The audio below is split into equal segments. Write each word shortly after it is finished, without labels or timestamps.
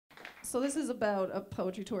So this is about a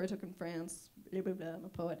poetry tour I took in France. Blah, blah, blah, I'm a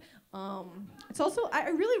poet. It's also, I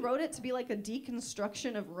really wrote it to be like a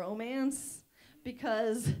deconstruction of romance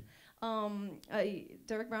because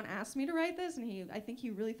Derek Brown asked me to write this, and I think he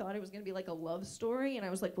really thought it was going to be like a love story, and I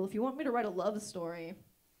was like, well, if you want me to write a love story,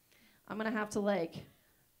 I'm going to have to like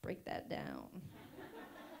break that down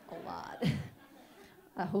a lot.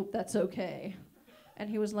 I hope that's okay. And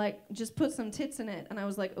he was like, just put some tits in it. And I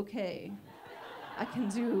was like, okay, I can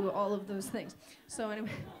do all of those things. So anyway,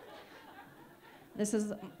 this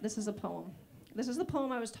is a poem. This is the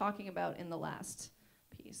poem I was talking about in the last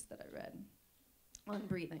piece that I read on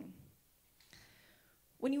breathing.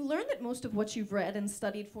 When you learn that most of what you've read and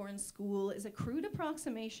studied for in school is a crude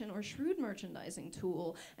approximation or shrewd merchandising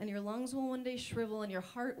tool, and your lungs will one day shrivel and your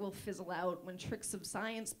heart will fizzle out when tricks of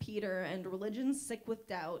science peter and religion's sick with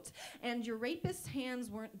doubt, and your rapist's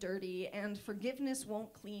hands weren't dirty, and forgiveness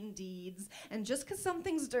won't clean deeds, and just 'cause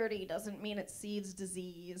something's dirty doesn't mean it seeds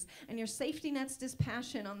disease, and your safety net's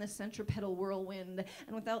dispassion on this centripetal whirlwind,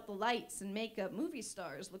 and without the lights and makeup, movie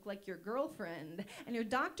stars look like your girlfriend, and your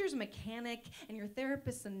doctor's a mechanic, and your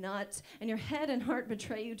therapist a nut, and your head and heart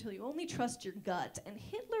betray you till you only trust your gut. And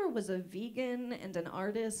Hitler was a vegan and an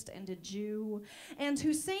artist and a Jew, and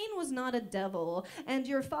Hussein was not a devil, and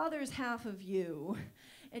your father's half of you.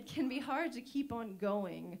 It can be hard to keep on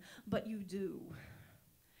going, but you do.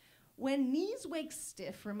 When knees wake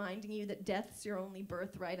stiff, reminding you that death's your only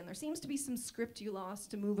birthright, and there seems to be some script you lost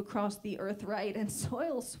to move across the earth right, and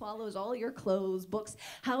soil swallows all your clothes, books,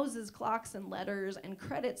 houses, clocks, and letters, and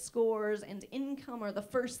credit scores, and income are the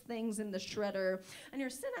first things in the shredder, and your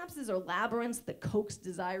synapses are labyrinths that coax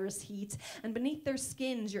desirous heat, and beneath their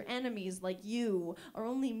skins, your enemies, like you, are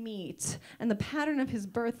only meat, and the pattern of his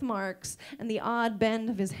birthmarks and the odd bend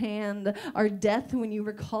of his hand are death when you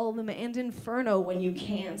recall them, and inferno when you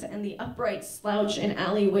can't, and the upright slouch in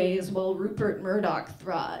alleyways while Rupert Murdoch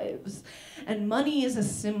thrives. And money is a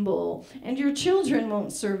symbol, and your children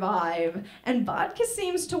won't survive, and vodka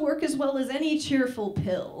seems to work as well as any cheerful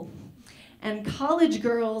pill. And college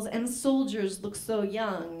girls and soldiers look so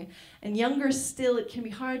young, and younger still, it can be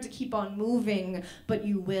hard to keep on moving, but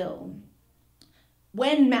you will.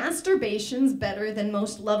 When masturbation's better than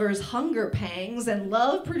most lovers' hunger pangs, and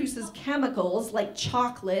love produces chemicals like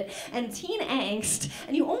chocolate and teen angst,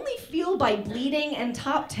 and you only feel by bleeding, and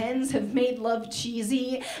top tens have made love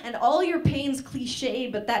cheesy, and all your pain's cliche,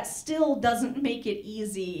 but that still doesn't make it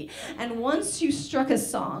easy. And once you struck a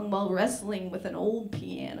song while wrestling with an old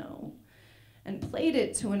piano, and played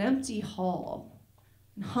it to an empty hall,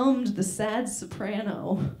 and hummed the sad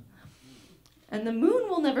soprano, and the moon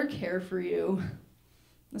will never care for you.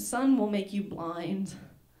 The sun will make you blind,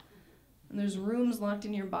 and there's rooms locked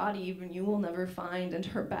in your body even you will never find, and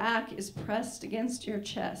her back is pressed against your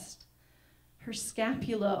chest. Her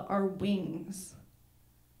scapula are wings,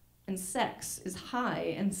 and sex is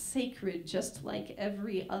high and sacred just like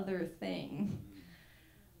every other thing.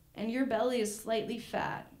 And your belly is slightly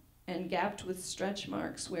fat and gapped with stretch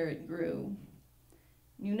marks where it grew.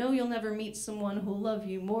 You know you'll never meet someone who'll love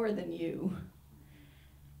you more than you.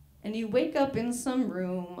 And you wake up in some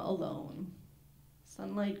room alone,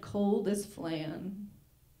 sunlight cold as flan.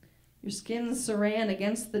 Your skin saran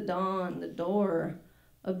against the dawn, the door,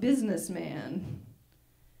 a businessman.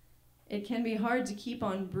 It can be hard to keep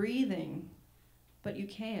on breathing, but you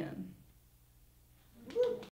can.